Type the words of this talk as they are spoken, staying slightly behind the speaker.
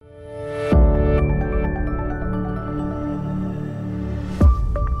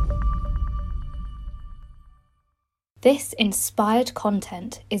This inspired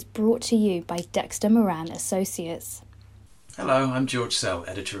content is brought to you by Dexter Moran Associates. Hello, I'm George Sell,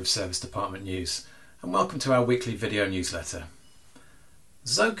 Editor of Service Department News, and welcome to our weekly video newsletter.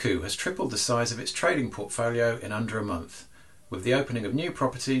 Zoku has tripled the size of its trading portfolio in under a month, with the opening of new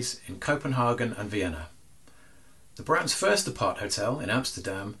properties in Copenhagen and Vienna. The brand's first apart hotel in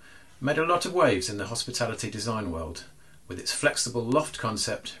Amsterdam made a lot of waves in the hospitality design world, with its flexible loft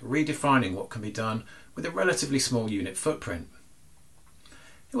concept redefining what can be done with a relatively small unit footprint.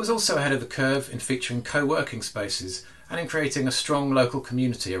 It was also ahead of the curve in featuring co-working spaces and in creating a strong local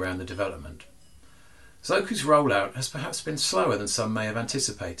community around the development. Zoku's rollout has perhaps been slower than some may have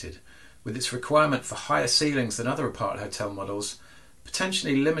anticipated, with its requirement for higher ceilings than other apart hotel models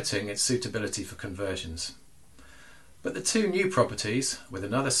potentially limiting its suitability for conversions. But the two new properties, with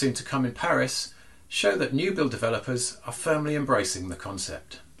another soon to come in Paris, show that new build developers are firmly embracing the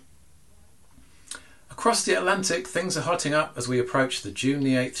concept. Across the Atlantic, things are hotting up as we approach the June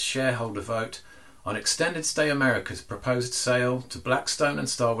the 8th shareholder vote on Extended Stay America's proposed sale to Blackstone and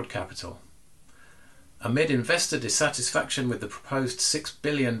Starwood Capital. Amid investor dissatisfaction with the proposed $6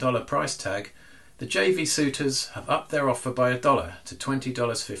 billion price tag, the JV suitors have upped their offer by $1 to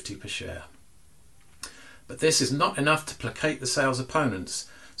 $20.50 per share. But this is not enough to placate the sale's opponents,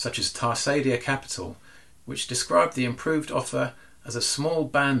 such as Tarsadia Capital, which described the improved offer as a small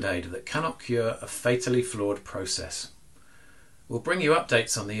band-aid that cannot cure a fatally flawed process. We'll bring you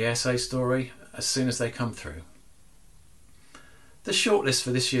updates on the ESA story as soon as they come through. The shortlist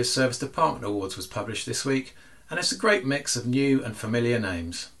for this year's Service Department Awards was published this week, and it's a great mix of new and familiar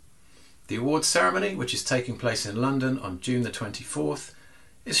names. The awards ceremony, which is taking place in London on June the 24th,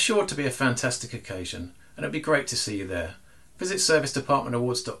 is sure to be a fantastic occasion, and it'd be great to see you there. Visit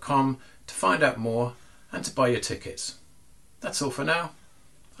servicedepartmentawards.com to find out more and to buy your tickets. That's all for now.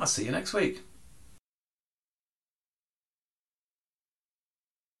 I'll see you next week.